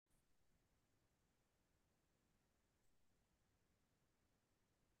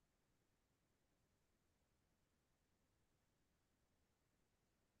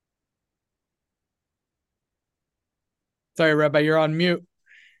Sorry, Rabbi, you're on mute.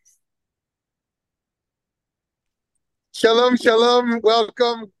 Shalom, shalom.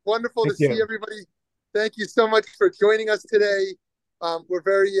 Welcome. Wonderful to Thank see you. everybody. Thank you so much for joining us today. We're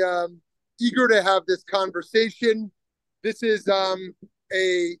very eager to have this conversation. This is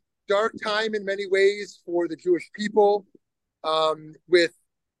a dark time in many ways for the Jewish people, with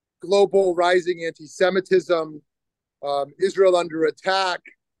global rising anti Semitism, Israel under attack,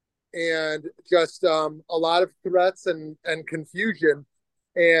 and just a lot of threats and confusion.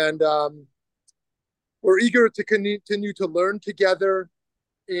 And we're eager to continue to learn together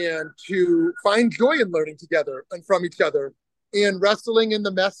and to find joy in learning together and from each other and wrestling in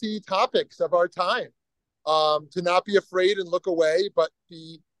the messy topics of our time. To not be afraid and look away, but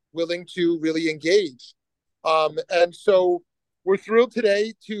be willing to really engage. And so we're thrilled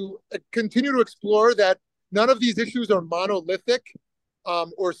today to continue to explore that none of these issues are monolithic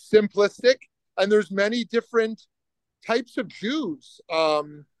or simplistic, and there's many different types of Jews.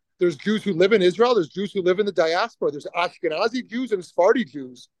 There's Jews who live in Israel. There's Jews who live in the diaspora. There's Ashkenazi Jews and Sephardi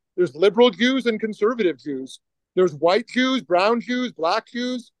Jews. There's liberal Jews and conservative Jews. There's white Jews, brown Jews, black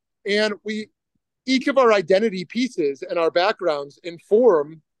Jews, and we each of our identity pieces and our backgrounds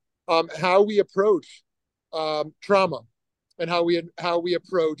inform how we approach trauma and how we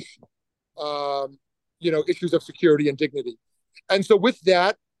approach issues of security and dignity. And so, with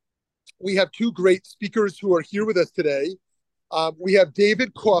that, we have two great speakers who are here with us today. We have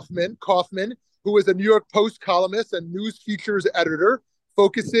David Kaufman, who is a New York Post columnist and news features editor,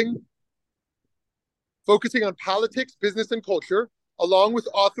 focusing on politics, business, and culture, along with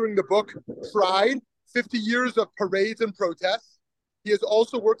authoring the book Pride: 50 Years of Parades and Protests. He has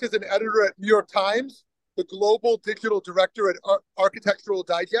also worked as an editor at New York Times, the global digital director at Architectural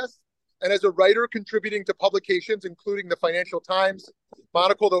Digest, and as a writer contributing to publications including the Financial Times,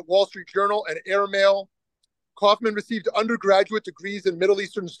 Monocle, the Wall Street Journal, and Airmail. Kaufman received undergraduate degrees in Middle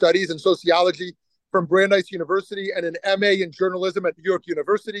Eastern Studies and Sociology from Brandeis University and an MA in journalism at New York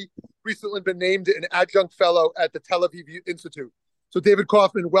University. Recently been named an adjunct fellow at the Tel Aviv Institute. So David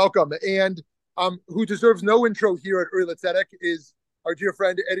Kaufman, welcome. And who deserves no intro here at Ur Tzedek is our dear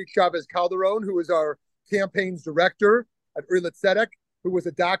friend Eddie Chavez Calderon, who is our campaigns director at Ur Tzedek, who was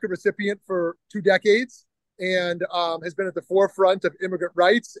a DACA recipient for 2 decades and has been at the forefront of immigrant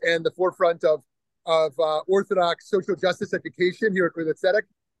rights and the forefront of Orthodox social justice education here at Ur Tzedek,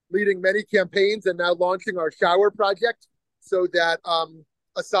 leading many campaigns and now launching our shower project so that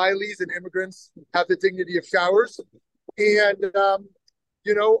asylees and immigrants have the dignity of showers. And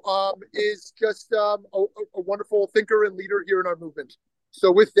is just a wonderful thinker and leader here in our movement.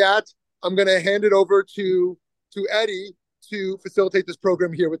 So with that, I'm going to hand it over to Eddie to facilitate this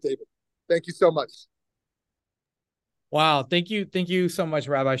program here with David. Thank you so much. Wow, thank you so much,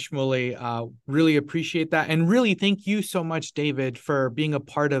 Rabbi Shmuley. Really appreciate that, and really thank you so much, David, for being a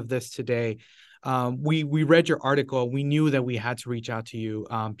part of this today. We read your article. We knew that we had to reach out to you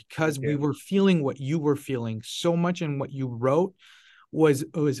because we were feeling what you were feeling. So much in what you wrote was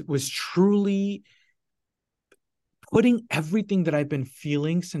truly putting everything that I've been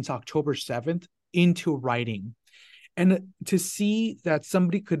feeling since October 7th into writing. And to see that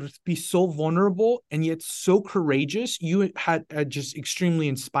somebody could be so vulnerable and yet so courageous, you had just extremely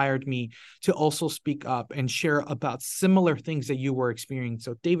inspired me to also speak up and share about similar things that you were experiencing.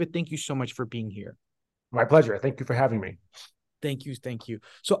 So, David, thank you so much for being here. My pleasure. Thank you for having me. Thank you. Thank you.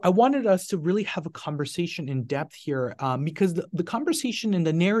 So I wanted us to really have a conversation in depth here because the conversation and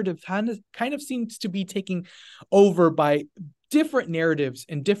the narrative kind of seems to be taking over by different narratives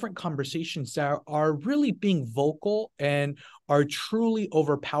and different conversations that are really being vocal and are truly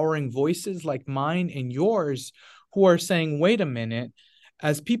overpowering voices like mine and yours who are saying, wait a minute,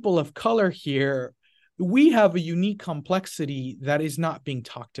 as people of color here, we have a unique complexity that is not being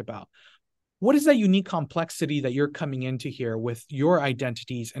talked about. What is that unique complexity that you're coming into here with your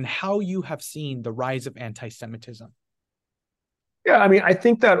identities and how you have seen the rise of anti-Semitism? Yeah, I mean, I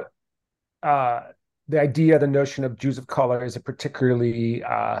think that the idea, the notion of Jews of color is a particularly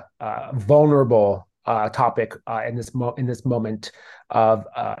vulnerable topic in this moment of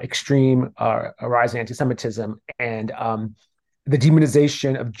extreme rising anti-Semitism and the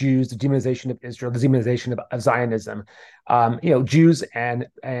demonization of Jews, the demonization of Israel, the demonization of Zionism. Jews and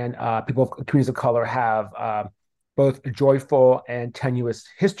people of communities of color have both a joyful and tenuous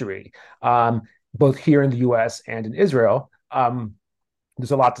history, both here in the U.S. and in Israel.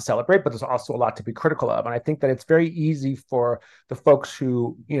 There's a lot to celebrate, but there's also a lot to be critical of. And I think that it's very easy for the folks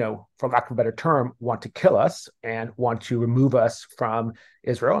who, for lack of a better term, want to kill us and want to remove us from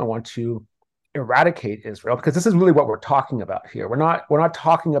Israel and want to eradicate Israel, because this is really what we're talking about here. We're not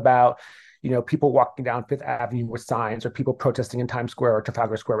talking about, people walking down Fifth Avenue with signs, or people protesting in Times Square or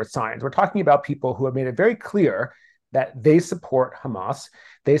Trafalgar Square with signs. We're talking about people who have made it very clear that they support Hamas,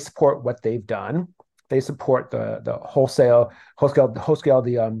 they support what they've done, they support the wholesale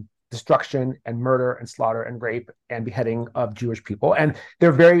the destruction and murder and slaughter and rape and beheading of Jewish people, and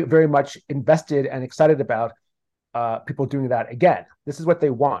they're very, very much invested and excited about people doing that again. This is what they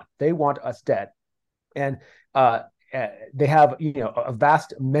want. They want us dead, and they have a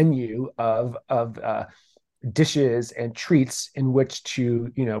vast menu of dishes and treats in which to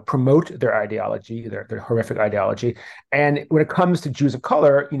promote their ideology, their horrific ideology. And when it comes to Jews of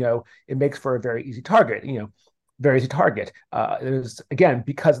color, it makes for a very easy target. Very easy target. There's, again,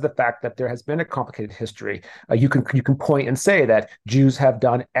 because of the fact that there has been a complicated history. You can point and say that Jews have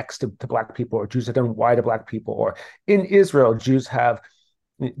done X to Black people, or Jews have done Y to Black people, or in Israel, Jews have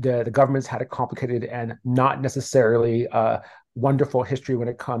the government's had a complicated and not necessarily wonderful history when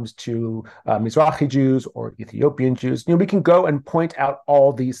it comes to Mizrahi Jews or Ethiopian Jews. We can go and point out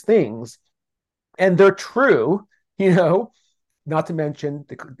all these things, and they're true. Not to mention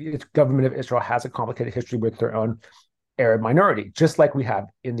the government of Israel has a complicated history with their own Arab minority, just like we have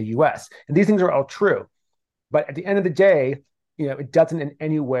in the U.S. And these things are all true. But at the end of the day, it doesn't in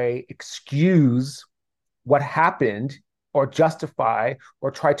any way excuse what happened or justify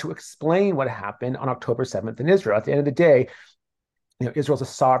or try to explain what happened on October 7th in Israel. At the end of the day, Israel's a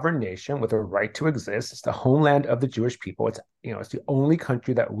sovereign nation with a right to exist. It's the homeland of the Jewish people. It's the only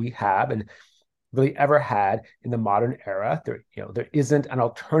country that we have and really ever had in the modern era. There isn't an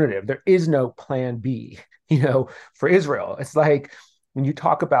alternative. There is no plan B, for Israel. It's like when you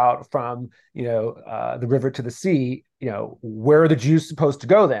talk about from, the river to the sea, where are the Jews supposed to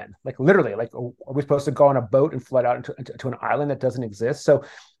go then? Like literally, like, are we supposed to go on a boat and float out into an island that doesn't exist? So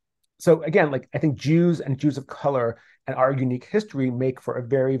again, like, I think Jews and Jews of color and our unique history make for a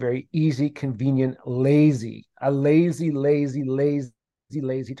very, very easy, convenient, lazy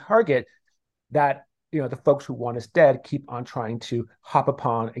target that the folks who want us dead keep on trying to hop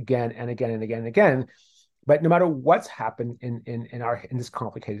upon again and again and again and again. But no matter what's happened in this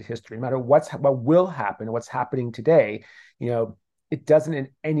complicated history, no matter what will happen, what's happening today, it doesn't in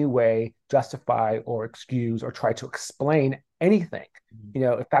any way justify or excuse or try to explain anything.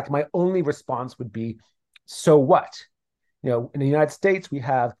 In fact, my only response would be, so what? In the United States, we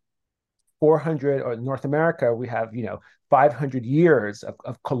have 400, or North America, we have 500 years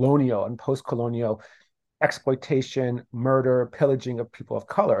of colonial and post-colonial exploitation, murder, pillaging of people of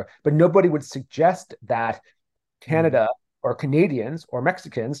color. But nobody would suggest that Canada or Canadians or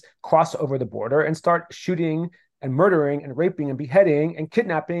Mexicans cross over the border and start shooting and murdering and raping and beheading and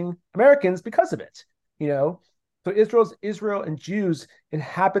kidnapping Americans because of it. So Israel and Jews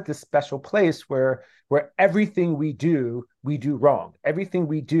inhabit this special place where everything we do wrong. Everything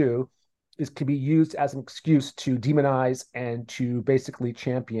we do can be used as an excuse to demonize and to basically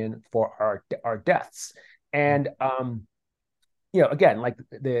champion for our deaths. And again, like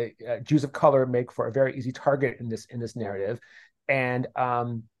the Jews of color make for a very easy target in this narrative. And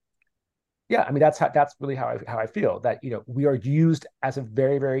that's really how I feel, that we are used as a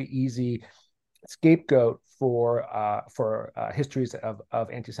very, very easy scapegoat for histories of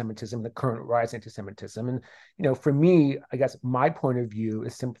anti-Semitism, the current rise of anti-Semitism. And for me, I guess my point of view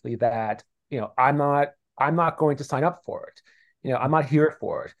is simply that I'm not going to sign up for it. I'm not here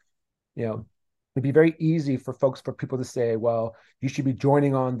for it. It'd be very easy for people to say, well, you should be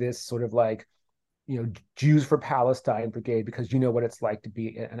joining on this sort of like Jews for Palestine brigade because you know what it's like to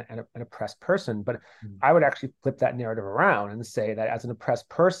be an oppressed person. But I would actually flip that narrative around and say that as an oppressed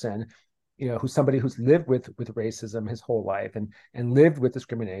person, who's somebody who's lived with racism his whole life and lived with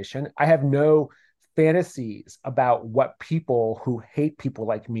discrimination, I have no fantasies about what people who hate people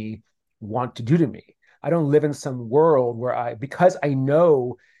like me want to do to me. I don't live in some world where because I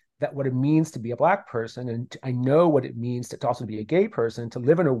know that what it means to be a Black person, and I know what it means to also be a gay person, to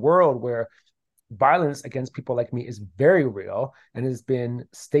live in a world where violence against people like me is very real and has been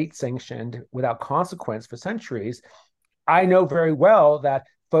state sanctioned without consequence for centuries. I know very well that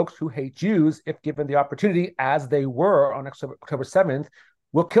folks who hate Jews, if given the opportunity, as they were on October 7th,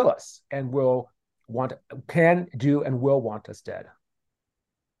 will kill us and will want us dead.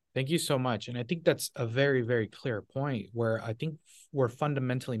 Thank you so much. And I think that's a very, very clear point where I think we're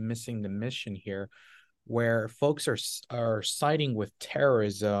fundamentally missing the mission here, where folks are siding with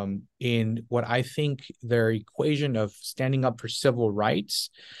terrorism in what I think their equation of standing up for civil rights.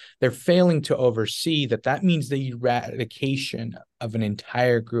 They're failing to oversee that means the eradication of an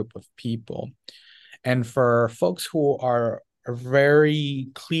entire group of people. And for folks who are are very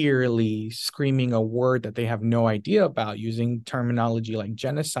clearly screaming a word that they have no idea about, using terminology like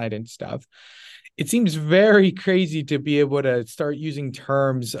genocide and stuff. It seems very crazy to be able to start using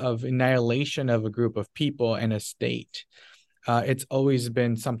terms of annihilation of a group of people and a state. It's always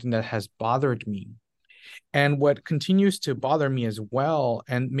been something that has bothered me. And what continues to bother me as well,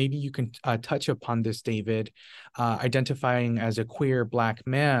 and maybe you can touch upon this, David, identifying as a queer Black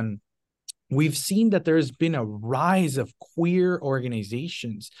man, we've seen that there's been a rise of queer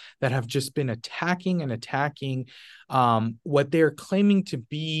organizations that have just been attacking and attacking what they're claiming to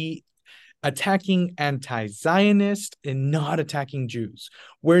be attacking anti-Zionist and not attacking Jews.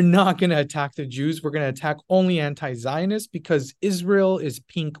 We're not going to attack the Jews. We're going to attack only anti-Zionist because Israel is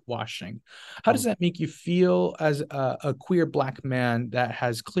pink washing. How does that make you feel as a queer Black man that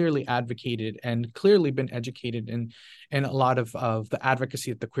has clearly advocated and clearly been educated in a lot of the advocacy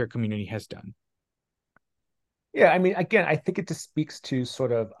that the queer community has done? Yeah, I mean, again, I think it just speaks to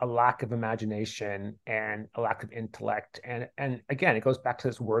sort of a lack of imagination and a lack of intellect. And again, it goes back to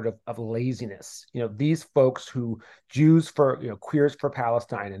this word of laziness. These folks who Jews for, Queers for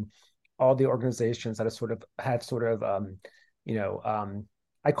Palestine and all the organizations that have sort of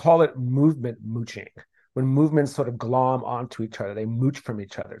I call it movement mooching. When movements sort of glom onto each other, they mooch from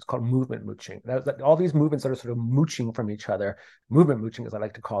each other. It's called movement mooching. All these movements that are sort of mooching from each other, movement mooching, as I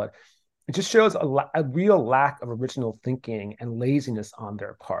like to call it, it just shows a real lack of original thinking and laziness on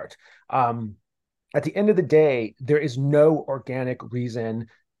their part. At the end of the day, there is no organic reason.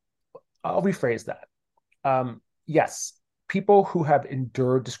 I'll rephrase that. Yes, people who have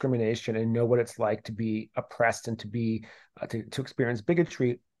endured discrimination and know what it's like to be oppressed and to be to experience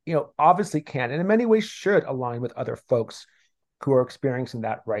bigotry, obviously can, and in many ways should align with other folks who are experiencing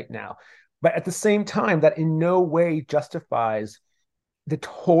that right now. But at the same time, that in no way justifies the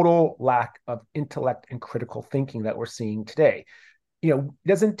total lack of intellect and critical thinking that we're seeing today. It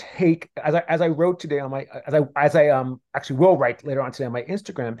doesn't take, as I wrote today on my, as I actually will write later on today on my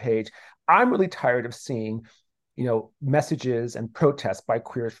Instagram page, I'm really tired of seeing, messages and protests by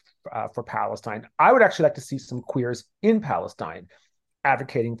Queers for Palestine. I would actually like to see some queers in Palestine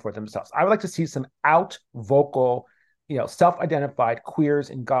advocating for themselves. I would like to see some vocal, self-identified queers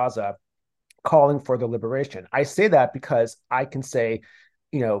in Gaza calling for the liberation. I say that because I can say,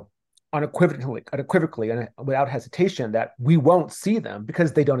 unequivocally and without hesitation that we won't see them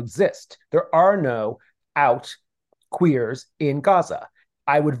because they don't exist. There are no out queers in Gaza.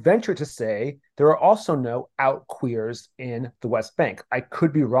 I would venture to say there are also no out queers in the West Bank. I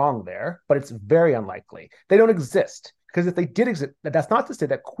could be wrong there, but it's very unlikely. They don't exist, because if they did exist, that's not to say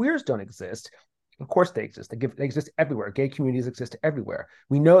that queers don't exist. Of course they exist. They exist everywhere. Gay communities exist everywhere.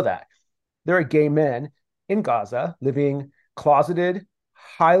 We know that. There are gay men in Gaza living closeted,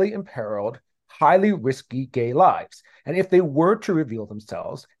 highly imperiled, highly risky gay lives. And if they were to reveal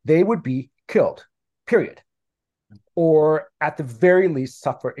themselves, they would be killed, period. Or at the very least,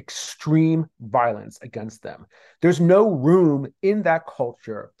 suffer extreme violence against them. There's no room in that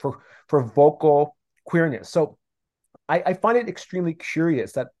culture for vocal queerness. So I find it extremely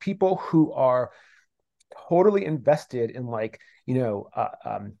curious that people who are totally invested in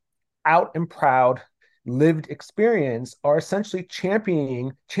out and proud lived experience are essentially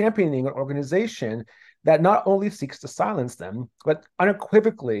championing an organization that not only seeks to silence them, but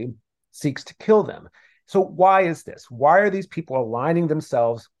unequivocally seeks to kill them. So why is this? Why are these people aligning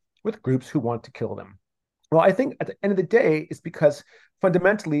themselves with groups who want to kill them? Well, I think at the end of the day, it's because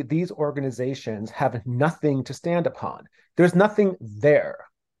fundamentally these organizations have nothing to stand upon. There's nothing there.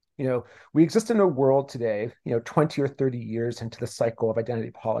 We exist in a world today, 20 or 30 years into the cycle of identity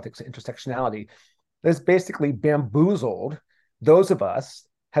politics and intersectionality, that has basically bamboozled those of us,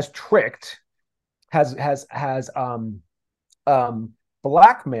 has tricked, has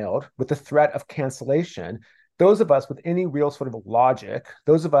blackmailed with the threat of cancellation those of us with any real sort of logic,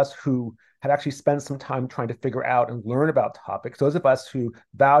 those of us who have actually spent some time trying to figure out and learn about topics, those of us who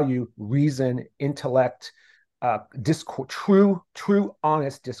value reason, intellect, discourse, true,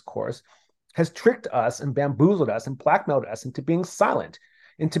 honest discourse, has tricked us and bamboozled us and blackmailed us into being silent,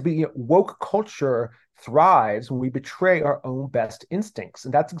 into being woke culture thrives when we betray our own best instincts.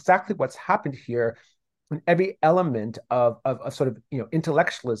 And that's exactly what's happened here in every element of sort of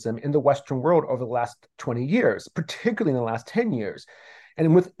intellectualism in the Western world over the last 20 years, particularly in the last 10 years.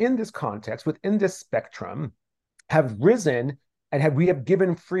 And within this context, within this spectrum, have risen and we have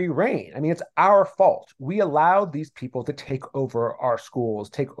given free rein. I mean, it's our fault. We allowed these people to take over our schools,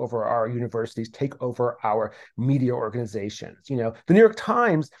 take over our universities, take over our media organizations. The New York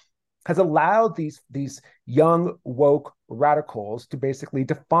Times has allowed these young woke radicals to basically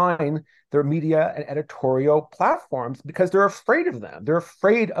define their media and editorial platforms because they're afraid of them. They're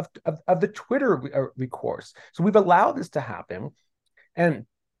afraid of the Twitter recourse. So we've allowed this to happen. And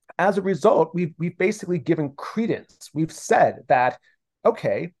as a result, we've basically given credence. We've said that,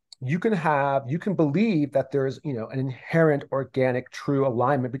 okay, you can believe that there's, an inherent organic true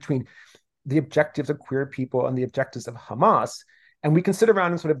alignment between the objectives of queer people and the objectives of Hamas. And we can sit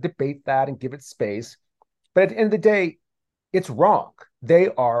around and sort of debate that and give it space. But at the end of the day, it's wrong. They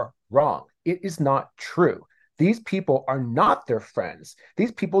are wrong. It is not true. These people are not their friends.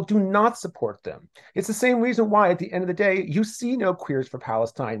 These people do not support them. It's the same reason why, at the end of the day, you see no queers for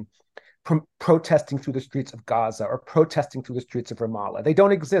Palestine protesting through the streets of Gaza or protesting through the streets of Ramallah. They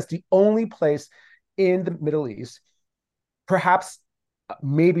don't exist. The only place in the Middle East, perhaps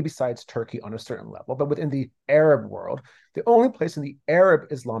maybe besides Turkey on a certain level, but within the Arab world, the only place in the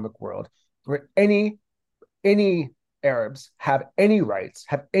Arab Islamic world where any Arabs have any rights,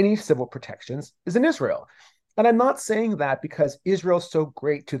 have any civil protections is in Israel. And I'm not saying that because Israel's so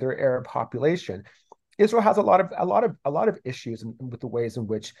great to their Arab population. Israel has a lot of issues with the ways in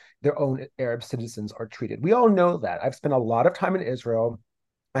which their own Arab citizens are treated. We all know that. I've spent a lot of time in Israel.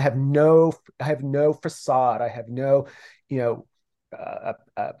 I have no facade. I have no,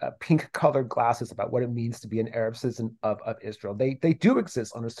 pink colored glasses about what it means to be an Arab citizen of Israel. They do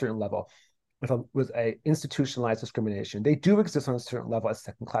exist on a certain level with a institutionalized discrimination. They do exist on a certain level as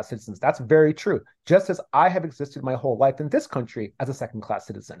second-class citizens. That's very true. Just as I have existed my whole life in this country as a second-class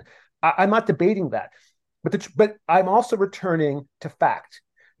citizen. I'm not debating that. But I'm also returning to fact.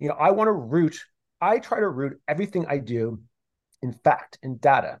 I try to root everything I do in fact, in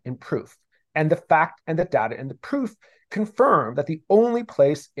data, in proof. And the fact and the data and the proof confirm that the only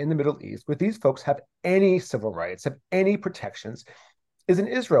place in the Middle East where these folks have any civil rights, have any protections, is in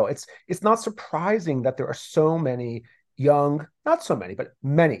Israel. It's not surprising that there are so many young, not so many, but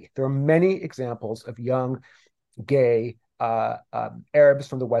many. There are many examples of young, gay Arabs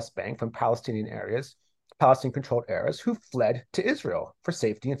from the West Bank, from Palestinian areas, Palestinian-controlled areas, who fled to Israel for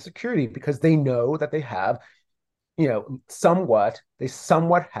safety and security because they know that they have, somewhat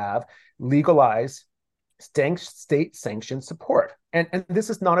have legalized state-sanctioned support. And this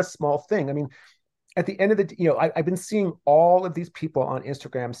is not a small thing. I mean, at the end of the day, I've been seeing all of these people on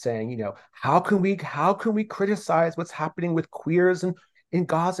Instagram saying, how can we criticize what's happening with queers in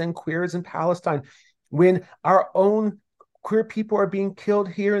Gaza and queers in Palestine when our own queer people are being killed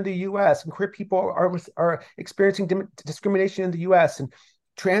here in the U.S. and queer people are experiencing discrimination in the U.S. and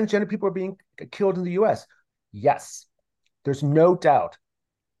transgender people are being killed in the U.S. Yes, there's no doubt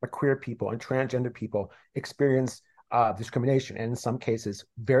that queer people and transgender people experience discrimination and in some cases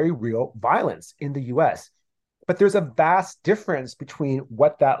very real violence in the US. But there's a vast difference between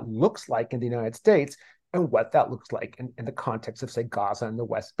what that looks like in the United States and what that looks like in the context of, say, Gaza and the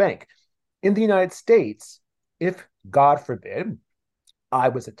West Bank. In the United States, if, God forbid, I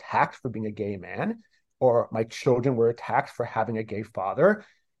was attacked for being a gay man or my children were attacked for having a gay father,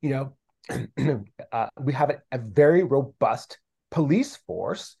 we have a very robust police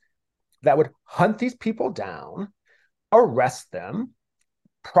force that would hunt these people down, arrest them,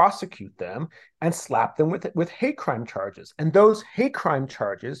 prosecute them, and slap them with hate crime charges. And those hate crime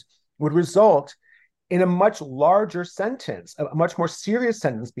charges would result in a much larger sentence, a much more serious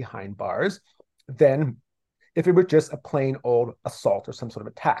sentence behind bars than if it were just a plain old assault or some sort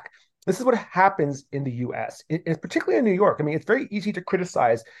of attack. This is what happens in the US, particularly in New York. I mean, it's very easy to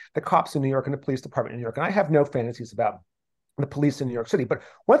criticize the cops in New York and the police department in New York. And I have no fantasies about the police in New York City. But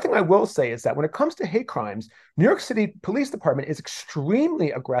one thing I will say is that when it comes to hate crimes, New York City Police Department is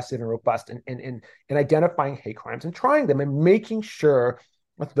extremely aggressive and robust in identifying hate crimes and trying them and making sure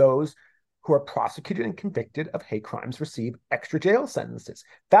that those who are prosecuted and convicted of hate crimes receive extra jail sentences.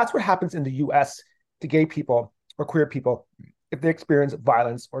 That's what happens in the US to gay people or queer people if they experience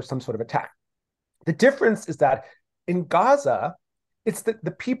violence or some sort of attack. The difference is that in Gaza, it's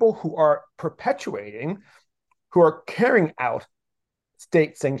the people who are perpetuating, who are carrying out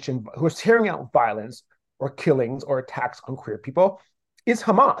state-sanctioned, who are carrying out violence or killings or attacks on queer people is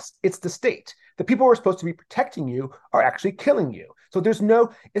Hamas. It's the state. The people who are supposed to be protecting you are actually killing you. So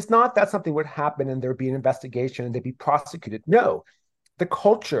it's not that something would happen and there'd be an investigation and they'd be prosecuted. No, the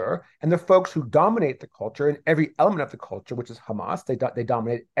culture and the folks who dominate the culture and every element of the culture, which is Hamas, they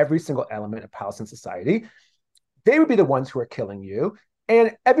dominate every single element of Palestinian society. They would be the ones who are killing you.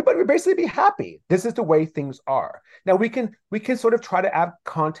 And everybody would basically be happy. This is the way things are. Now we can sort of try to add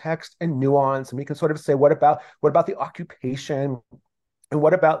context and nuance, and we can sort of say, what about the occupation? And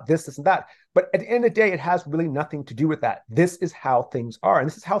what about this and that? But at the end of the day, it has really nothing to do with that. This is how things are. And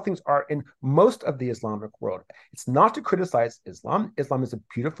this is how things are in most of the Islamic world. It's not to criticize Islam. Islam is a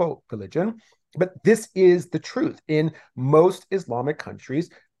beautiful religion, but this is the truth. In most Islamic countries,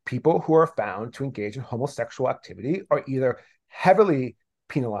 people who are found to engage in homosexual activity are either heavily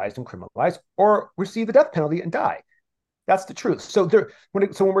penalized and criminalized or receive the death penalty and die. That's the truth. So when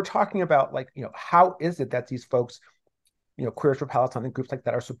we're talking about, like, how is it that these folks, Queers for Palestine and groups like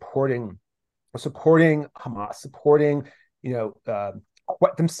that are supporting Hamas, supporting,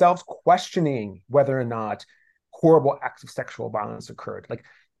 themselves questioning whether or not horrible acts of sexual violence occurred. Like,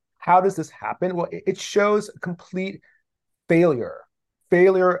 how does this happen? Well, it shows a complete failure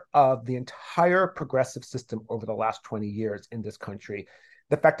of the entire progressive system over the last 20 years in this country.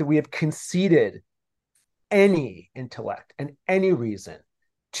 The fact that we have conceded any intellect and any reason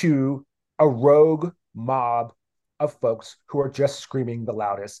to a rogue mob of folks who are just screaming the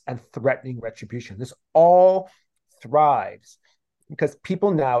loudest and threatening retribution. This all thrives because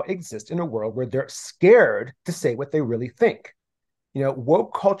people now exist in a world where they're scared to say what they really think.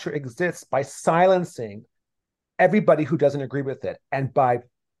 Woke culture exists by silencing everybody who doesn't agree with it, and by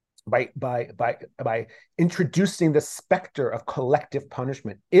introducing the specter of collective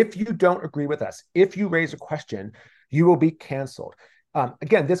punishment. If you don't agree with us, if you raise a question, you will be canceled.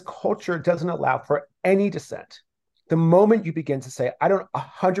 Again, this culture doesn't allow for any dissent. The moment you begin to say, I don't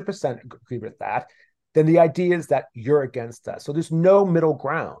 100% agree with that, then the idea is that you're against us. So there's no middle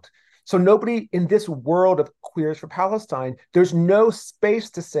ground. So nobody in this world of Queers for Palestine, there's no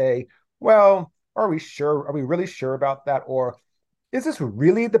space to say, well, are we sure? Are we really sure about that? Or is this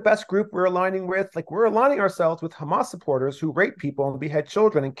really the best group we're aligning with? Like, we're aligning ourselves with Hamas supporters who rape people and behead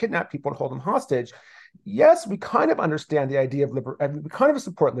children and kidnap people and hold them hostage. Yes, we kind of understand the idea of we kind of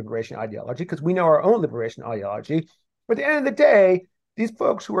support liberation ideology because we know our own liberation ideology. But at the end of the day, these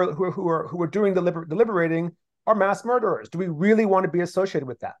folks who are doing the liberating are mass murderers. Do we really want to be associated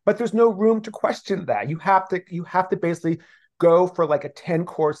with that? But there's no room to question that. You have to basically go for like a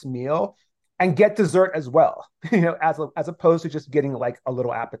 10-course meal and get dessert as well, as opposed to just getting like a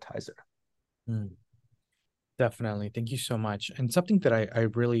little appetizer. Definitely. Thank you so much. And something that I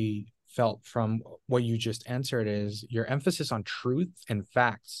really felt from what you just answered is your emphasis on truth and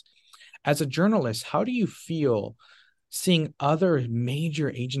facts. As a journalist, how do you feel seeing other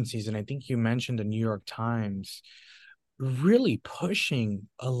major agencies, and I think you mentioned the New York Times, really pushing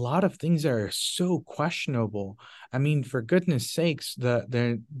a lot of things that are so questionable? I mean, for goodness sakes,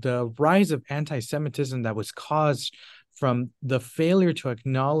 the rise of anti-Semitism that was caused from the failure to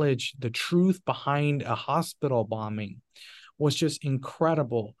acknowledge the truth behind a hospital bombing was just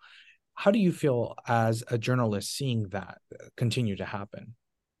incredible. How do you feel as a journalist seeing that continue to happen?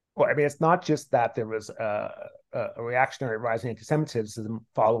 Well, I mean, it's not just that there was a reactionary rise in anti-Semitism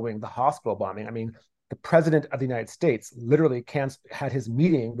following the hospital bombing. I mean, the president of the United States literally had his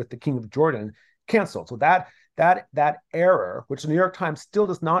meeting with the King of Jordan canceled. So that error, which the New York Times still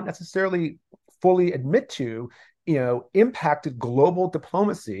does not necessarily fully admit to, impacted global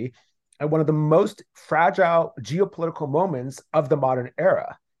diplomacy at one of the most fragile geopolitical moments of the modern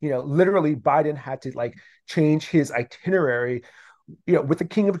era. Literally, Biden had to like change his itinerary, with the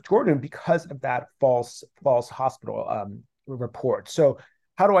King of Jordan because of that false hospital report. So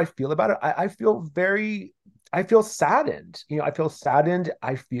how do I feel about it? I feel saddened. I feel saddened.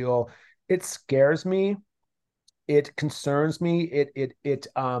 I feel it scares me. It concerns me. It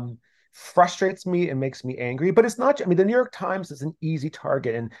frustrates me and makes me angry. But it's not. I mean, the New York Times is an easy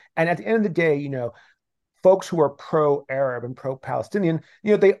target, and at the end of the day, folks who are pro-Arab and pro-Palestinian,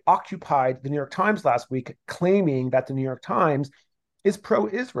 they occupied the New York Times last week, claiming that the New York Times is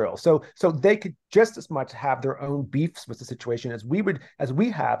pro-Israel. So they could just as much have their own beefs with the situation as we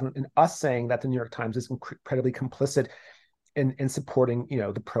have in us saying that the New York Times is incredibly complicit in supporting,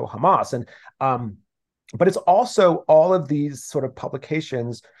 the pro-Hamas. And but it's also all of these sort of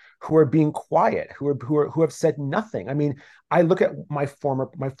publications who are being quiet, who have said nothing. I mean, I look at my former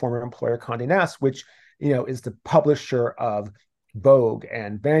employer, Condé Nast, which is the publisher of Vogue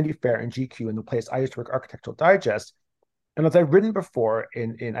and Vanity Fair and GQ, and the place I used to work, Architectural Digest. And as I've written before,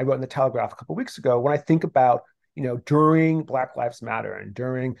 I wrote in the Telegraph a couple of weeks ago, when I think about, during Black Lives Matter and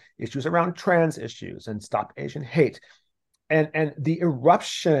during issues around trans issues and Stop Asian Hate, and the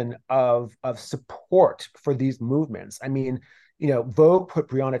eruption of support for these movements. I mean, Vogue put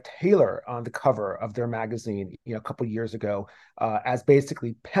Breonna Taylor on the cover of their magazine, a couple of years ago, as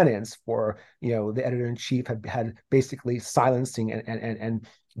basically penance for, the editor-in-chief had basically silencing and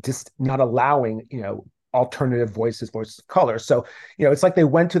just not allowing, alternative voices of color. So, it's like they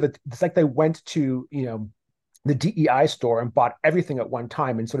went to the DEI store and bought everything at one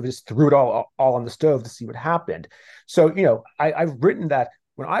time and sort of just threw it all on the stove to see what happened. So, I've written that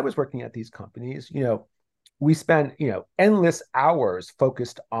when I was working at these companies, we spent endless hours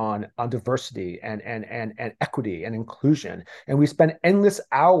focused on diversity and equity and inclusion, and we spent endless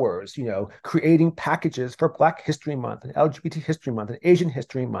hours creating packages for Black History Month and LGBT History Month and Asian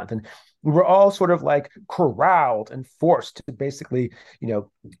History Month, and we were all sort of like corralled and forced to basically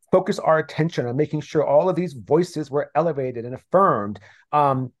focus our attention on making sure all of these voices were elevated and affirmed.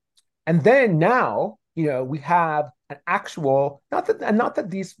 And then now we have an actual, not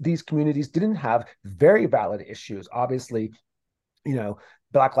that these communities didn't have very valid issues. Obviously,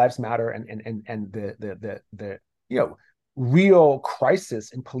 Black Lives Matter and the real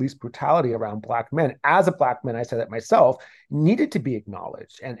crisis in police brutality around Black men. As a Black man, I said that myself, needed to be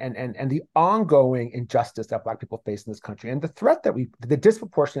acknowledged, and the ongoing injustice that Black people face in this country, and the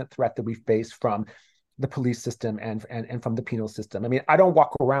disproportionate threat that we face from the police system and from the penal system. I mean, I don't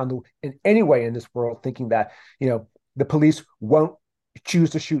walk around in any way in this world thinking that the police won't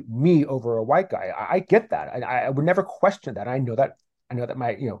choose to shoot me over a white guy. I get that. I would never question that. I know that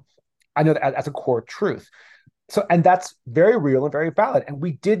as a core truth. So, and that's very real and very valid. And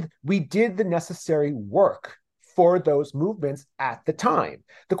we did the necessary work for those movements at the time.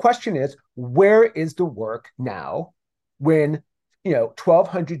 The question is, where is the work now when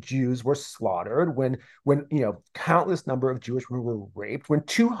 1,200 Jews were slaughtered, when countless number of Jewish women were raped, when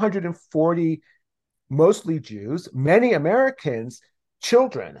 240 mostly Jews, many Americans,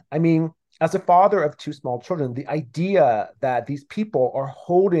 children. I mean, as a father of two small children, the idea that these people are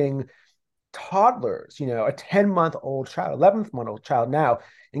holding toddlers, a 10-month-old child, 11-month-old child now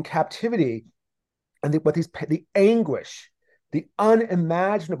in captivity, and the anguish, the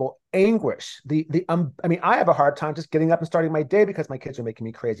unimaginable anguish, I mean, I have a hard time just getting up and starting my day because my kids are making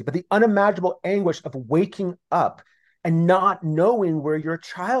me crazy, but the unimaginable anguish of waking up and not knowing where your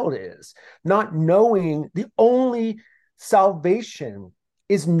child is, not knowing, the only salvation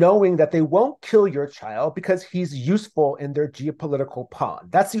is knowing that they won't kill your child because he's useful in their geopolitical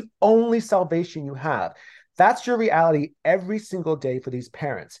pond. That's the only salvation you have. That's your reality every single day for these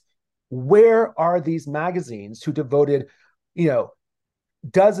parents. Where are these magazines who devoted,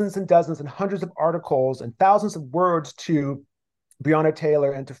 dozens and dozens and hundreds of articles and thousands of words to Breonna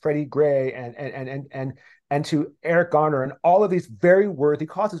Taylor and to Freddie Gray and to Eric Garner and all of these very worthy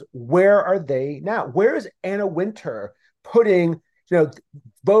causes? Where are they now? Where is Anna Wintour putting,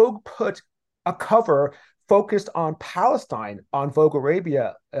 Vogue put a cover focused on Palestine on Vogue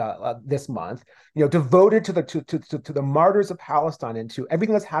Arabia this month, devoted to the martyrs of Palestine and to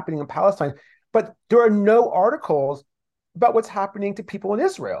everything that's happening in Palestine. But there are no articles about what's happening to people in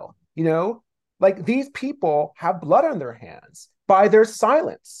Israel. Like, these people have blood on their hands by their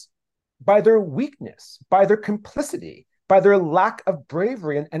silence, by their weakness, by their complicity, by their lack of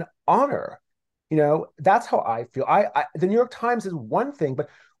bravery and honor. That's how I feel. The New York Times is one thing, but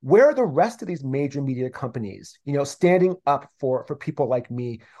where are the rest of these major media companies, standing up for people like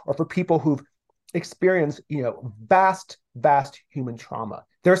me, or for people who've experienced, vast human trauma?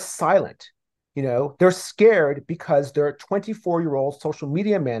 They're silent. They're scared because they're 24-year-old social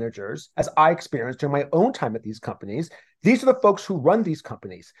media managers, as I experienced during my own time at these companies. These are the folks who run these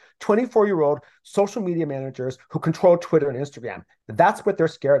companies, 24-year-old social media managers who control Twitter and Instagram. That's what they're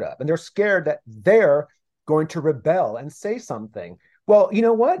scared of. And they're scared that they're going to rebel and say something. Well, you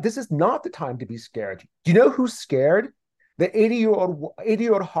know what? This is not the time to be scared. Do you know who's scared? The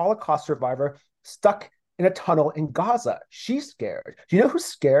 80-year-old Holocaust survivor stuck in a tunnel in Gaza. She's scared. Do you know who's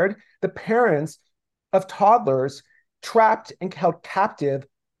scared? The parents of toddlers trapped and held captive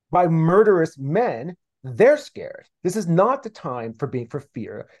by murderous men. They're scared. This is not the time for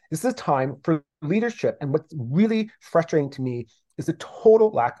fear. This is a time for leadership. And what's really frustrating to me is the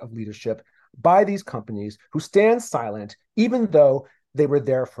total lack of leadership by these companies who stand silent, even though they were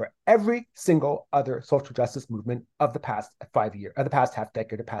there for every single other social justice movement of the past 5 years, of the past half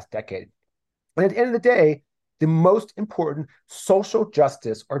decade, the past decade. And at the end of the day, the most important social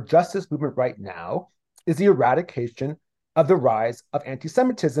justice or justice movement right now is the eradication of the rise of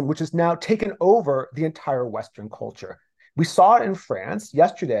anti-Semitism, which has now taken over the entire Western culture. We saw it in France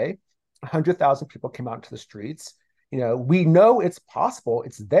yesterday. 100,000 people came out into the streets. We know it's possible,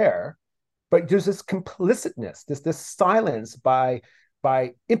 it's there, but there's this complicitness, this silence by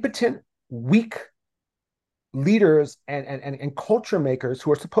impotent, weak leaders and culture makers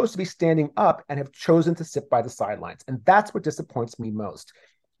who are supposed to be standing up and have chosen to sit by the sidelines. And that's what disappoints me most.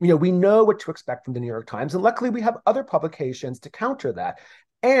 We know what to expect from the New York Times, and luckily we have other publications to counter that.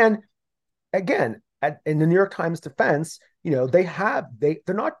 And again, in the New York Times defense, they have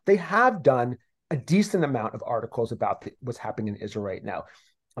done a decent amount of articles about what's happening in Israel right now.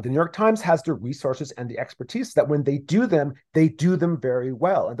 The New York Times has the resources and the expertise that when they do them very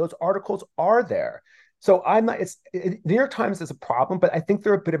well. And those articles are there. So I'm not, New York Times is a problem, but I think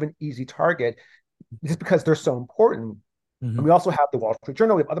they're a bit of an easy target just because they're so important. And we also have the Wall Street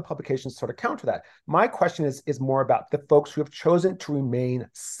Journal. We have other publications to sort of counter that. My question is more about the folks who have chosen to remain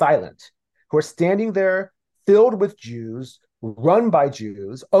silent, who are standing there filled with Jews, run by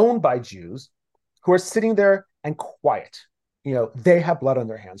Jews, owned by Jews, who are sitting there and quiet. They have blood on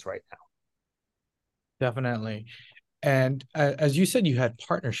their hands right now. Definitely. And as you said, you had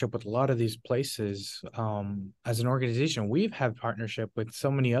partnership with a lot of these places. As an organization, we've had partnership with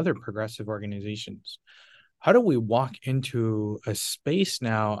so many other progressive organizations. How do we walk into a space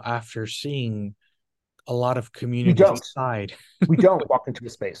now after seeing a lot of communities side? We don't walk into a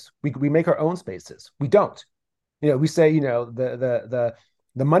space. We make our own spaces. We don't. We say, the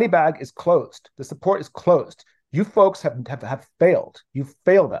money bag is closed. The support is closed. You folks have failed. You've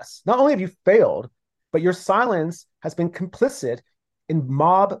failed us. Not only have you failed, but your silence has been complicit in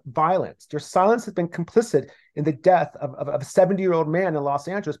mob violence. Your silence has been complicit in the death of a 70-year-old man in Los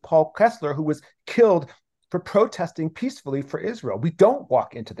Angeles, Paul Kessler, who was killed for protesting peacefully for Israel. We don't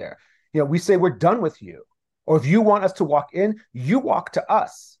walk into there. We say we're done with you. Or if you want us to walk in, you walk to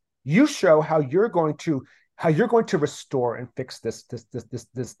us. You show how you're going to restore and fix this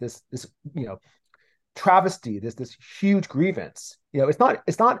travesty, this huge grievance. It's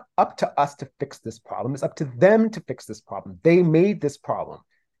not up to us to fix this problem. It's up to them to fix this problem. They made this problem.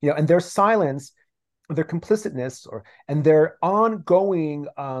 And their silence, their complicitness, and their ongoing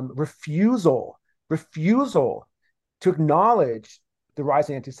refusal to acknowledge the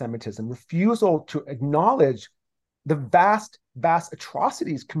rising anti-Semitism, refusal to acknowledge the vast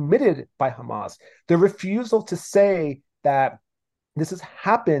atrocities committed by Hamas, the refusal to say that this has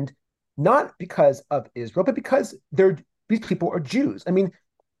happened not because of Israel, but because these people are Jews. I mean,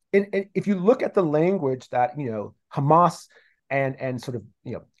 if you look at the language that Hamas and sort of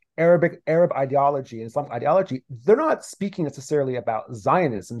Arab ideology and Islamic ideology, they're not speaking necessarily about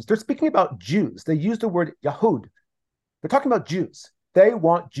Zionism. They're speaking about Jews. They use the word Yahud. They're talking about Jews. They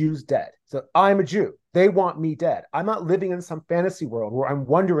want Jews dead. So I'm a Jew. They want me dead. I'm not living in some fantasy world where I'm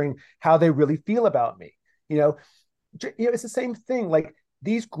wondering how they really feel about me. It's the same thing. Like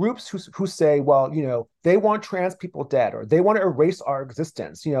these groups who say, well, they want trans people dead, or they want to erase our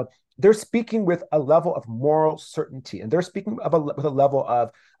existence. They're speaking with a level of moral certainty, and they're speaking with a level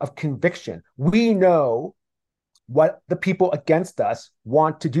of conviction. We know what the people against us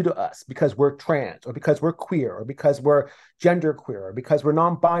want to do to us because we're trans, or because we're queer, or because we're genderqueer, or because we're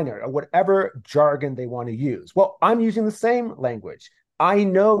non-binary, or whatever jargon they want to use. Well, I'm using the same language. I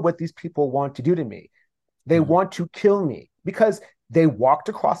know what these people want to do to me. They want to kill me because they walked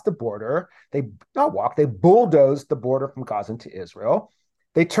across the border. They bulldozed the border from Gaza to Israel.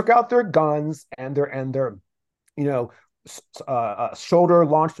 They took out their guns and their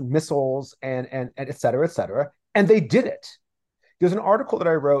shoulder-launched missiles and et cetera, et cetera. And they did it. There's an article that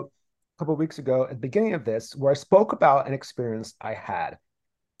I wrote a couple of weeks ago at the beginning of this where I spoke about an experience I had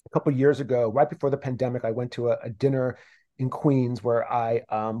a couple of years ago, right before the pandemic. I went to a dinner in Queens where I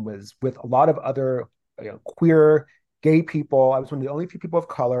was with a lot of other queer, gay people. I was one of the only few people of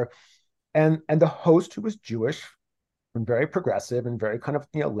color. And the host, who was Jewish and very progressive and very kind of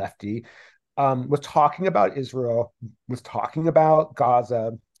lefty, was talking about Israel, was talking about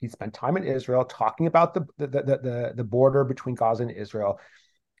Gaza. He spent time in Israel talking about the border between Gaza and Israel,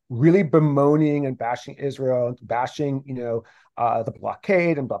 really bemoaning and bashing Israel, bashing the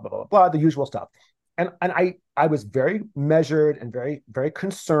blockade and blah blah blah blah, the usual stuff. And I was very measured and very very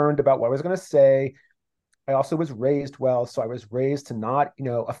concerned about what I was going to say. I also was raised well, so I was raised to not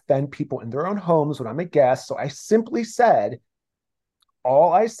offend people in their own homes when I'm a guest. So I simply said,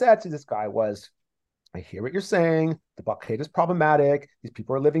 all I said to this guy was, I hear what you're saying. The blockade is problematic. These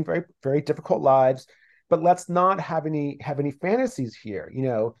people are living very, very difficult lives, but let's not have any fantasies here.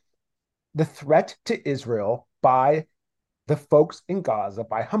 The threat to Israel by the folks in Gaza,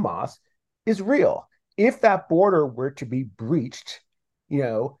 by Hamas, is real. If that border were to be breached,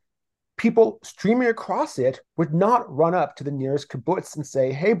 people streaming across it would not run up to the nearest kibbutz and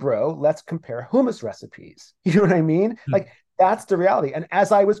say, "Hey, bro, let's compare hummus recipes." You know what I mean? Like, that's the reality. And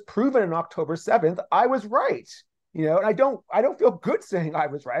as I was proven on October 7th, I was right. And I don't feel good saying I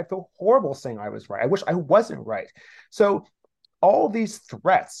was right. I feel horrible saying I was right. I wish I wasn't right. So all these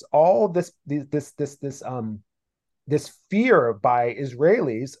threats, all this fear by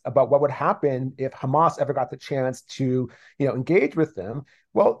Israelis about what would happen if Hamas ever got the chance to, engage with them.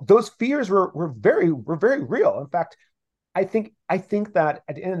 Well, those fears were very real. In fact, I think that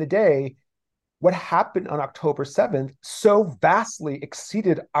at the end of the day, what happened on October 7th so vastly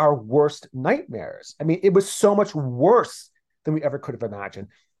exceeded our worst nightmares. I mean, it was so much worse than we ever could have imagined.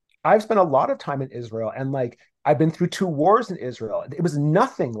 I've spent a lot of time in Israel, and like I've been through 2 wars in Israel. It was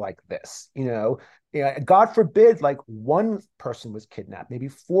nothing like this, you know. Yeah, God forbid, like one person was kidnapped, maybe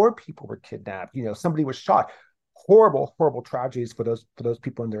 4 people were kidnapped. You know, somebody was shot. Horrible, horrible tragedies for those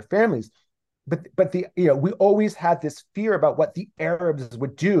people and their families. But the we always had this fear about what the Arabs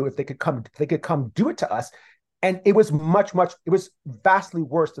would do if they could come do it to us, and it was it was vastly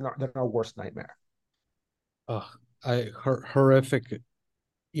worse than our worst nightmare. Oh, horrific.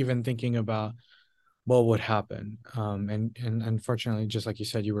 Even thinking about what would happen, and unfortunately, just like you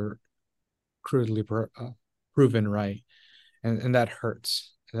said, you were crudely proven right, and that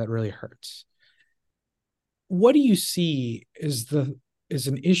hurts. That really hurts. What do you see is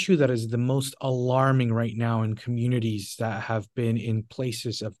an issue that is the most alarming right now in communities that have been in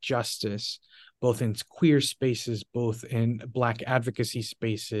places of justice, both in queer spaces, both in Black advocacy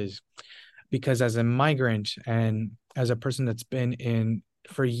spaces? Because as a migrant and as a person that's been in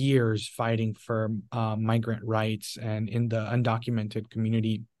for years fighting for migrant rights and in the undocumented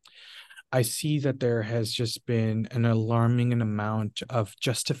community, I see that there has just been an alarming amount of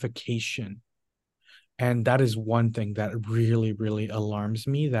justification. And that is one thing that really, really alarms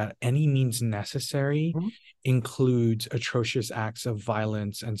me, that any means necessary Mm-hmm. includes atrocious acts of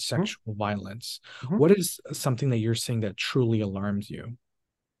violence and sexual violence. Mm-hmm. What is something that you're saying that truly alarms you?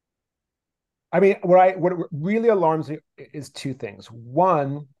 I mean, what really alarms me is 2 things.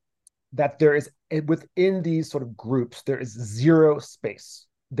 One, that there is within these sort of groups, there is zero space.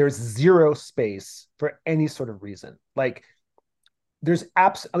 There's zero space for any sort of reason. Like there's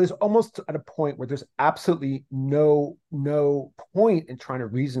almost at a point where there's absolutely no point in trying to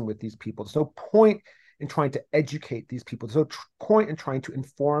reason with these people. There's no point in trying to educate these people. There's no point in trying to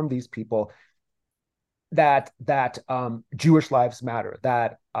inform these people that Jewish lives matter,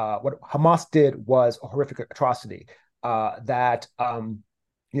 that what Hamas did was a horrific atrocity, that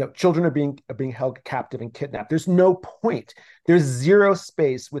children are being held captive and kidnapped. There's no point. There's zero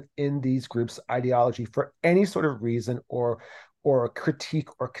space within these groups' ideology for any sort of reason or critique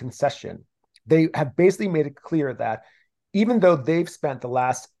or concession. They have basically made it clear that even though they've spent the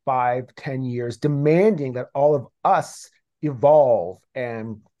last 5-10 years demanding that all of us evolve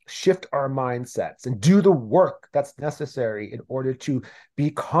and shift our mindsets and do the work that's necessary in order to be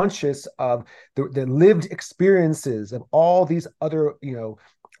conscious of the lived experiences of all these other,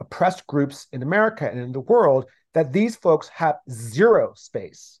 oppressed groups in America and in the world, that these folks have zero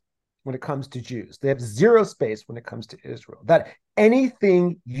space when it comes to Jews. They have zero space when it comes to Israel. That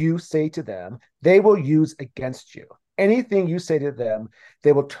anything you say to them, they will use against you. Anything you say to them,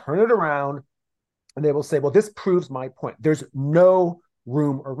 they will turn it around and they will say, well, this proves my point. There's no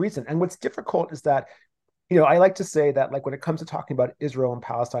room or reason. And what's difficult is that, I like to say that, like, when it comes to talking about Israel and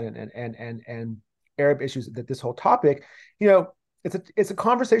Palestine and Arab issues, that this whole topic, it's a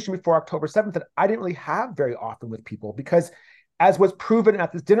conversation before October 7th that I didn't really have very often with people, because as was proven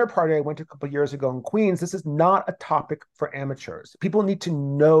at this dinner party I went to a couple of years ago in Queens, this is not a topic for amateurs. People need to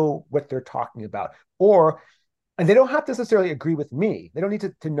know what they're talking about, and they don't have to necessarily agree with me. They don't need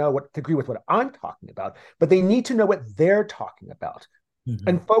to agree with what I'm talking about, but they need to know what they're talking about. Mm-hmm.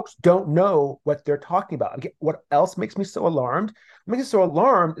 And folks don't know what they're talking about. Again, what else makes me so alarmed? What makes me so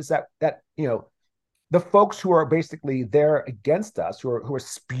alarmed is that the folks who are basically there against us, who are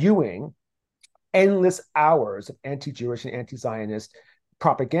spewing endless hours of anti-Jewish and anti-Zionist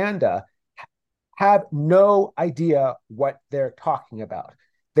propaganda, have no idea what they're talking about.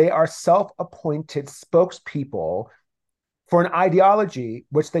 They are self-appointed spokespeople for an ideology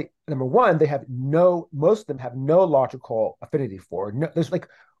which number one, most of them have no logical affinity for. No, there's like,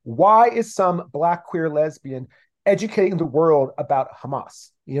 why is some Black queer lesbian educating the world about Hamas?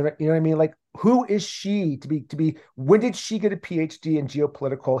 You know what I mean? Like, who is she to be? When did she get a PhD in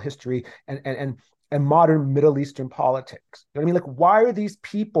geopolitical history and modern Middle Eastern politics? You know what I mean? Like, why are these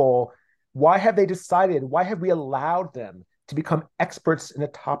people? Why have they decided? Why have we allowed them to become experts in a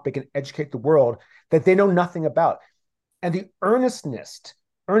topic and educate the world that they know nothing about? And the earnestness,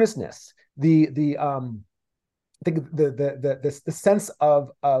 the sense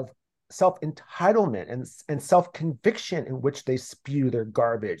of self-entitlement and self-conviction in which they spew their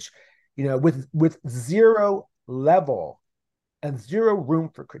garbage, with zero level and zero room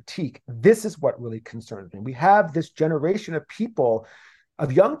for critique. This is what really concerns me. We have this generation of people,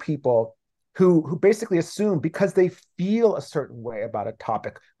 of young people, who basically assume, because they feel a certain way about a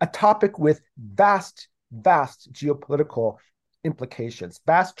topic with vast geopolitical implications,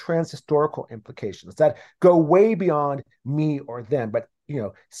 vast transhistorical implications that go way beyond me or them, but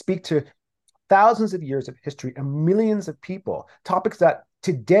speak to thousands of years of history and millions of people, topics that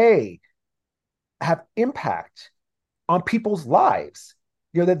today have impact on people's lives.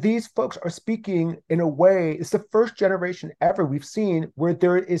 That these folks are speaking in a way, it's the first generation ever we've seen where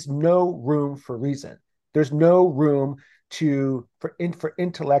there is no room for reason. There's no room for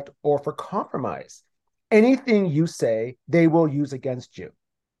intellect or for compromise. Anything you say, they will use against you.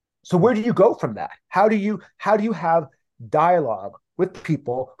 So where do you go from that? How do you have dialogue with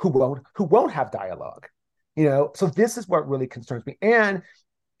people who won't have dialogue? So this is what really concerns me. And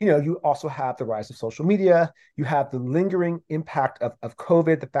you also have the rise of social media. You have the lingering impact of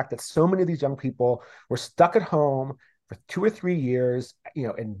COVID, the fact that so many of these young people were stuck at home for 2 or 3 years,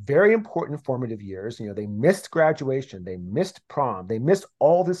 in very important formative years. They missed graduation, they missed prom, they missed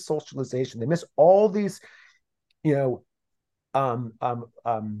all this socialization, they missed all these, they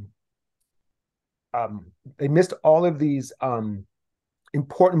missed all of these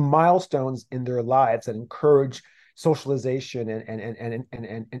important milestones in their lives that encourage socialization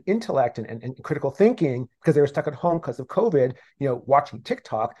and intellect and critical thinking, because they were stuck at home because of COVID, watching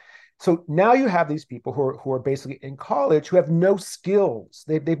TikTok. So now you have these people who are basically in college who have no skills.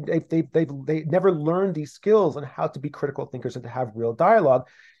 They've never learned these skills on how to be critical thinkers and to have real dialogue.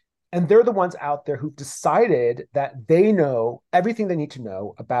 And they're the ones out there who've decided that they know everything they need to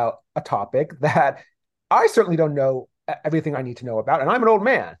know about a topic that I certainly don't know everything I need to know about. And I'm an old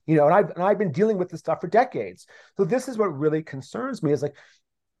man, and I've been dealing with this stuff for decades. So this is what really concerns me, is like,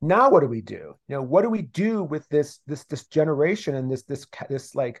 now what do we do? What do we do with this generation and this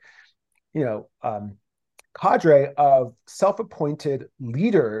like, cadre of self-appointed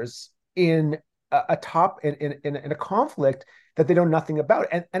leaders in a conflict that they know nothing about.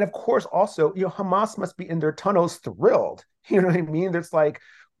 And of course, also, Hamas must be in their tunnels thrilled. You know what I mean? It's like,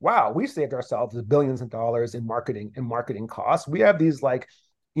 wow, we saved ourselves billions of dollars in marketing costs. We have these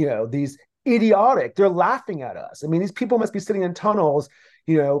these idiotic, they're laughing at us. I mean, these people must be sitting in tunnels,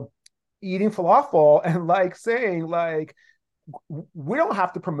 eating falafel and saying we don't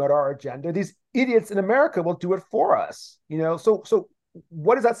have to promote our agenda. These idiots in America will do it for us. So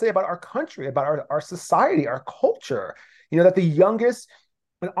what does that say about our country, about our society, our culture? That the youngest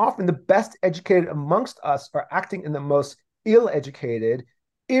and often the best educated amongst us are acting in the most ill-educated,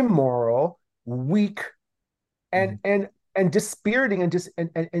 immoral, weak, and dispiriting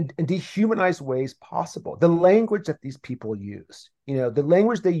and dehumanized ways possible. The language that these people use, the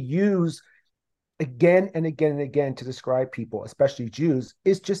language they use again and again and again to describe people, especially Jews,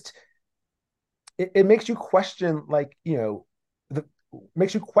 is just it makes you question,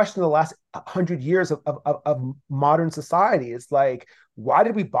 makes you question the last 100 years of modern society. It's like, why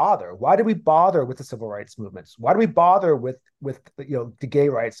did we bother? Why did we bother with the civil rights movements? Why do we bother with the gay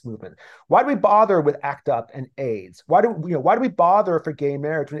rights movement? Why do we bother with ACT UP and AIDS? Why do we bother for gay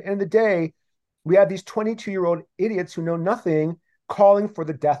marriage? When at the end of the day, we have these 22-year-old idiots who know nothing calling for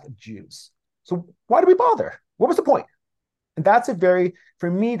the death of Jews. So why do we bother? What was the point? And that's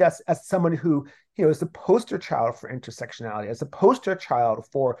for me, that's as someone who, is the poster child for intersectionality, as the poster child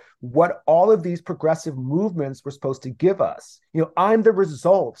for what all of these progressive movements were supposed to give us. I'm the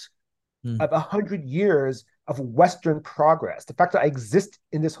result of 100 years of Western progress. The fact that I exist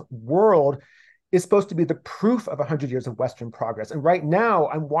in this world is supposed to be the proof of 100 years of Western progress. And right now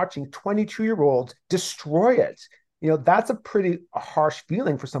I'm watching 22-year-olds destroy it. That's a pretty harsh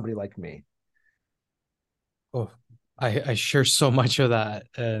feeling for somebody like me. Oh, I share so much of that,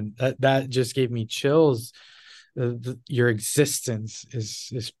 and that just gave me chills. Your existence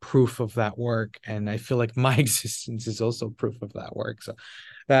is proof of that work, and I feel like my existence is also proof of that work. So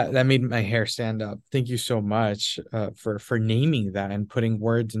that made my hair stand up. Thank you so much for naming that and putting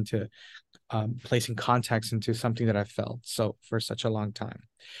words into placing context into something that I've felt so for such a long time.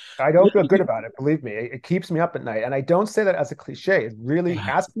 I don't feel good about it. Believe me, it keeps me up at night. And I don't say that as a cliche. It really,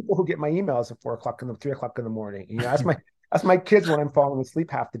 ask people who get my emails at 3 o'clock in the morning. Ask my kids when I'm falling asleep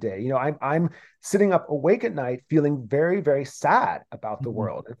half the day. I'm sitting up awake at night, feeling very, very sad about the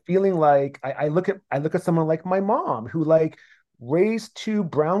world, and feeling like I look at someone like my mom, who raised 2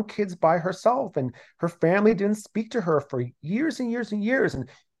 brown kids by herself, and her family didn't speak to her for years and years and years, and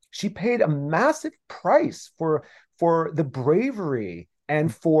she paid a massive price for the bravery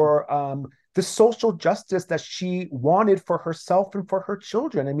and for the social justice that she wanted for herself and for her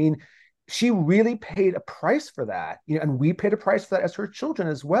children. I mean, she really paid a price for that, and we paid a price for that as her children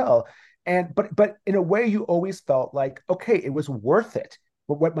as well. And but in a way, you always felt like, okay, it was worth it.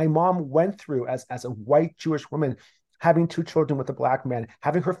 But what my mom went through as a white Jewish woman, having 2 children with a black man,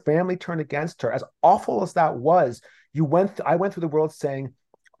 having her family turn against her, as awful as that was, I went through the world saying,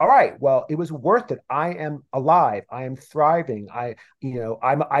 all right, well, it was worth it. I am alive. I am thriving. I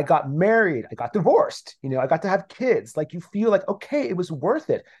got married. I got divorced. I got to have kids. Like, you feel like, okay, it was worth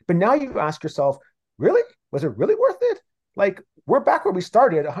it. But now you ask yourself, really? Was it really worth it? Like, we're back where we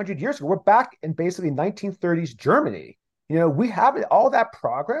started 100 years ago. We're back in basically 1930s Germany. We have all that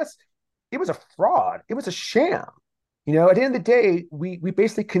progress. It was a fraud. It was a sham. At the end of the day, we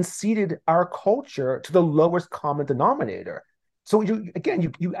basically conceded our culture to the lowest common denominator. So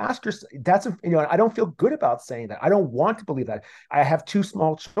you ask yourself, I don't feel good about saying that. I don't want to believe that. I have two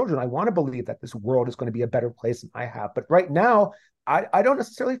small children. I want to believe that this world is going to be a better place than I have. But right now, I don't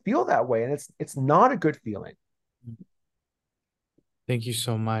necessarily feel that way. And it's not a good feeling. Thank you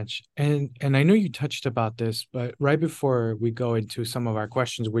so much. And I know you touched about this, but right before we go into some of our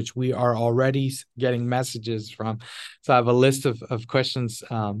questions, which we are already getting messages from, so I have a list of questions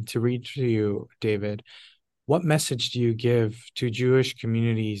to read to you, David. What message do you give to Jewish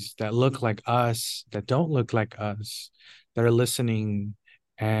communities that look like us, that don't look like us, that are listening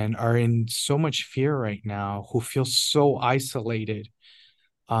and are in so much fear right now, who feel so isolated,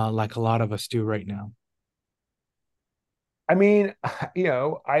 like a lot of us do right now? I mean,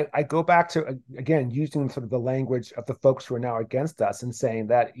 I go back to, again, using sort of the language of the folks who are now against us and saying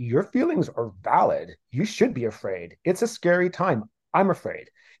that your feelings are valid. You should be afraid. It's a scary time. I'm afraid.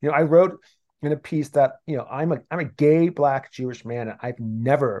 I wrote in a piece that, I'm a gay Black Jewish man, and I've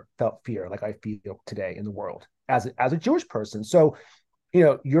never felt fear like I feel today in the world as a Jewish person. So,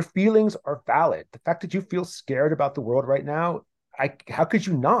 your feelings are valid. The fact that you feel scared about the world right now, how could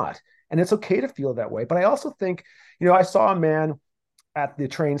you not? And it's okay to feel that way. But I also think, I saw a man at the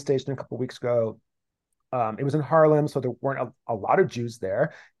train station a couple of weeks ago. It was in Harlem, so there weren't a lot of Jews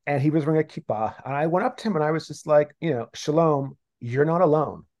there. And he was wearing a kippah. And I went up to him and I was just like, Shalom, you're not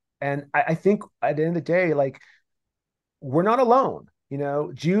alone. And I think at the end of the day, like, we're not alone.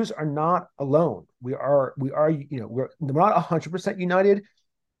 Jews are not alone. We're not 100% united,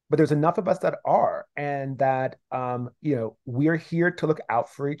 but there's enough of us that are, and that we're here to look out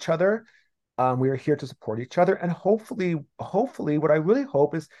for each other. We are here to support each other, and hopefully, what I really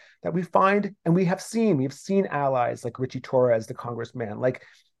hope is that we've seen allies like Richie Torres, the congressman. Like,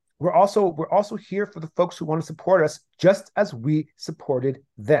 we're also here for the folks who want to support us, just as we supported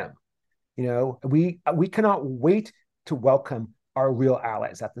them. We cannot wait to welcome our real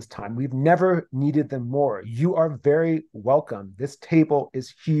allies at this time. We've never needed them more. You are very welcome. This table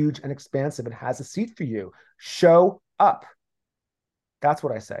is huge and expansive and has a seat for you. Show up. That's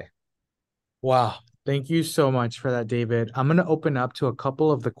what I say. Wow. Thank you so much for that, David. I'm going to open up to a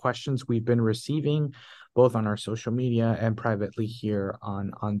couple of the questions we've been receiving, both on our social media and privately here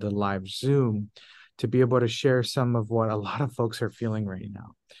on the live Zoom, to be able to share some of what a lot of folks are feeling right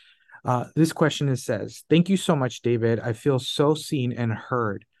now. This question says, thank you so much, David. I feel so seen and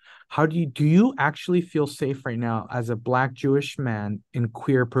heard. How do you actually feel safe right now as a Black Jewish man in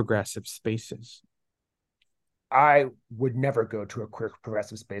queer progressive spaces? I would never go to a queer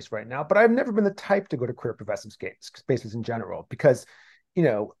progressive space right now, but I've never been the type to go to queer progressive spaces in general, because,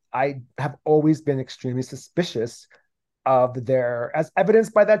 I have always been extremely suspicious of as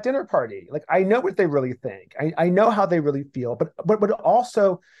evidenced by that dinner party. Like, I know what they really think. I know how they really feel, but what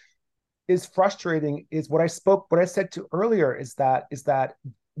also is frustrating is what I said to earlier is that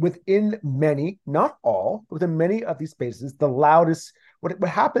within many, not all, within many of these spaces, the loudest, what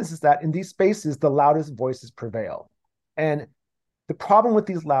happens is that in these spaces, the loudest voices prevail. And the problem with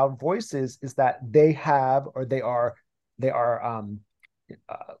these loud voices is that they are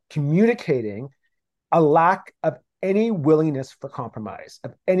communicating a lack of any willingness for compromise,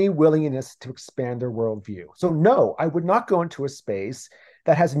 of any willingness to expand their worldview. So no, I would not go into a space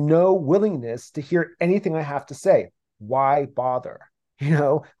that has no willingness to hear anything I have to say. Why bother?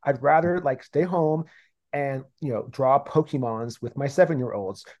 I'd rather stay home and draw Pokemons with my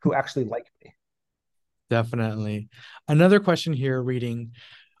 7-year-olds who actually like me. Definitely. Another question here reading,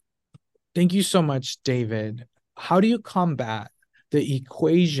 thank you so much, David. How do you combat the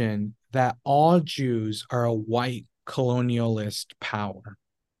equation that all Jews are a white colonialist power?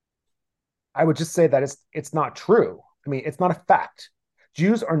 I would just say that it's not true. I mean, it's not a fact.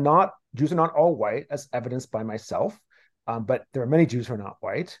 Jews are not all white, as evidenced by myself, but there are many Jews who are not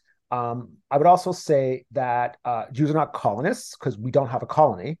white. I would also say that Jews are not colonists, because we don't have a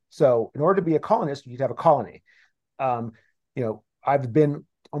colony. So in order to be a colonist, you need to have a colony. I've been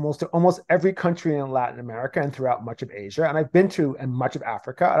almost every country in Latin America and throughout much of Asia, and I've been to much of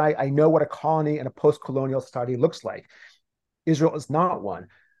Africa, and I know what a colony and a post-colonial society looks like. Israel is not one.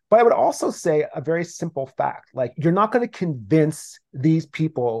 But I would also say a very simple fact, like, you're not going to convince these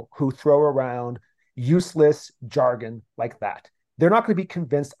people who throw around useless jargon like that. they're not going to be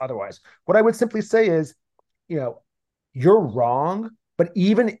convinced otherwise. What I would simply say is, you know, you're wrong, but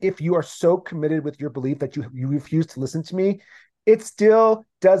even if you are so committed with your belief that you refuse to listen to me, it still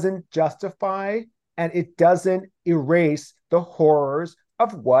doesn't justify and it doesn't erase the horrors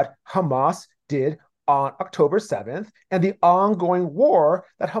of what Hamas did on October 7th and the ongoing war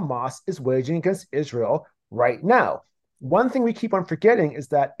that Hamas is waging against Israel right now. One thing we keep on forgetting is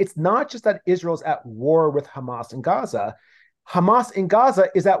that it's not just that Israel's at war with Hamas in Gaza. Hamas in Gaza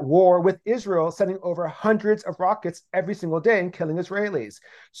is at war with Israel, sending over hundreds of rockets every single day and killing Israelis.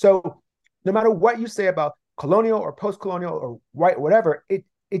 So no matter what you say about colonial or post-colonial or white, whatever,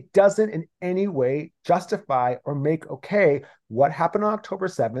 it doesn't in any way justify or make okay what happened on October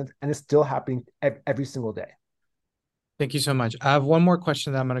 7th and is still happening every single day. Thank you so much. I have one more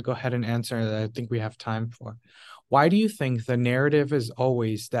question that I'm going to go ahead and answer that I think we have time for. Why do you think the narrative is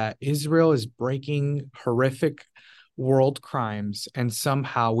always that Israel is breaking horrific world crimes and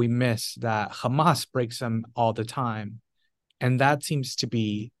somehow we miss that Hamas breaks them all the time? And that seems to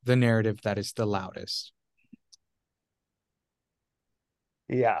be the narrative that is the loudest.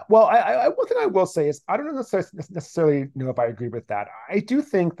 Yeah. Well, one thing I will say is I don't necessarily know if I agree with that. I do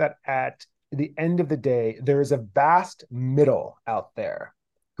think that at the end of the day, there is a vast middle out there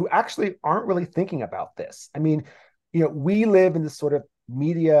who actually aren't really thinking about this. I mean, we live in this sort of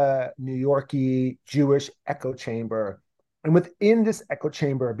media, New Yorky, Jewish echo chamber. And within this echo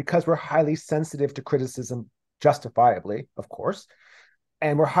chamber, because we're highly sensitive to criticism, justifiably, of course,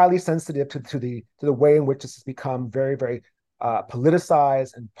 and we're highly sensitive to the way in which this has become very, very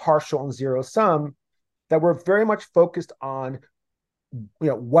politicized and partial and zero sum, that we're very much focused on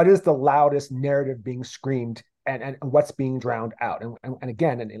what is the loudest narrative being screamed and what's being drowned out. And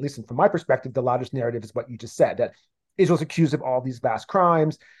again, and at least from my perspective, the loudest narrative is what you just said, that Israel's accused of all these vast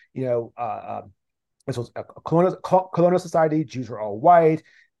crimes. This was a colonial society, Jews were all white,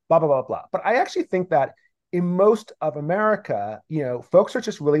 blah, blah, blah, blah. But I actually think that in most of America, folks are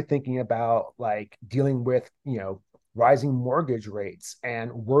just really thinking about like dealing with, rising mortgage rates and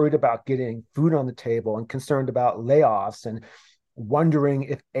worried about getting food on the table and concerned about layoffs and wondering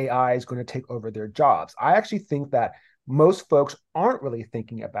if AI is going to take over their jobs. I actually think that most folks aren't really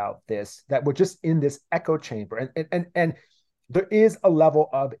thinking about this, that we're just in this echo chamber. And there is a level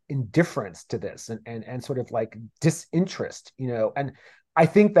of indifference to this and sort of like disinterest, and I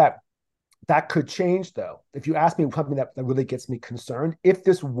think that could change, though. If you ask me something that really gets me concerned, if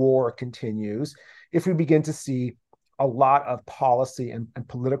this war continues, if we begin to see a lot of policy and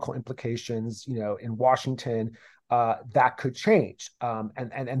political implications, in Washington, that could change.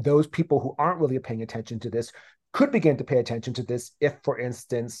 And those people who aren't really paying attention to this could begin to pay attention to this if, for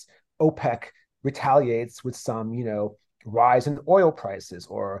instance, OPEC retaliates with some, rise in oil prices,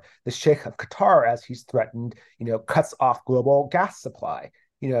 or the Sheikh of Qatar, as he's threatened, cuts off global gas supply.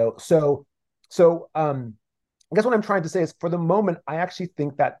 I guess what I'm trying to say is, for the moment, I actually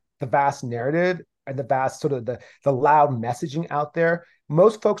think that the vast narrative and the vast sort of the loud messaging out there,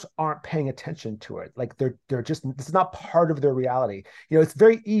 most folks aren't paying attention to it. Like they're just, this is not part of their reality. It's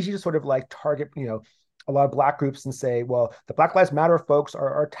very easy to sort of like target, a lot of Black groups and say, well, the Black Lives Matter folks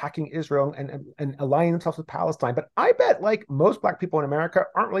are attacking Israel and aligning themselves with Palestine. But I bet like most Black people in America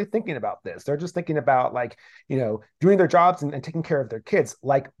aren't really thinking about this. They're just thinking about like, doing their jobs and taking care of their kids,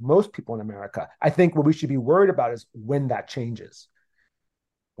 like most people in America. I think what we should be worried about is when that changes.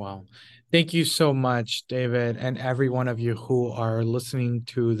 Wow. Thank you so much, David, and every one of you who are listening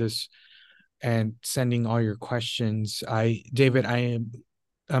to this and sending all your questions. David,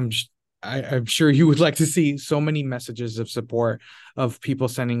 I'm I'm sure you would like to see so many messages of support of people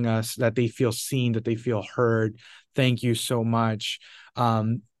sending us that they feel seen, that they feel heard. Thank you so much.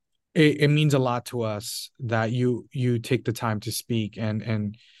 It means a lot to us that you take the time to speak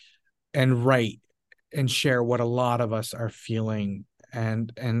and write and share what a lot of us are feeling.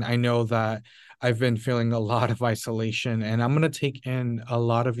 And I know that I've been feeling a lot of isolation, and I'm going to take in a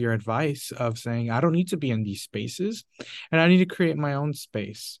lot of your advice of saying I don't need to be in these spaces, and I need to create my own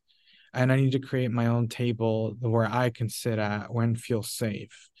space, and I need to create my own table where I can sit at when feel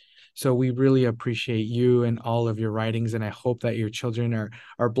safe. So we really appreciate you and all of your writings, and I hope that your children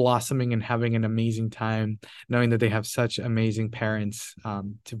are blossoming and having an amazing time, knowing that they have such amazing parents,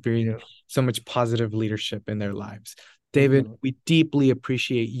 to bring so much positive leadership in their lives. David, we deeply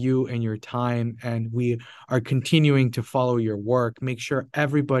appreciate you and your time, and we are continuing to follow your work. Make sure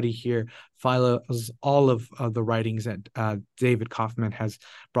everybody here follows all of the writings that David Kaufman has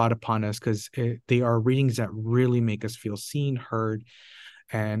brought upon us, because they are readings that really make us feel seen, heard,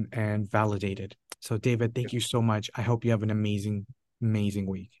 and validated. So, David, thank you so much. I hope you have an amazing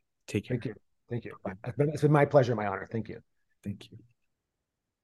week. Take care. Thank you. It's been my pleasure, my honor. Thank you. Thank you.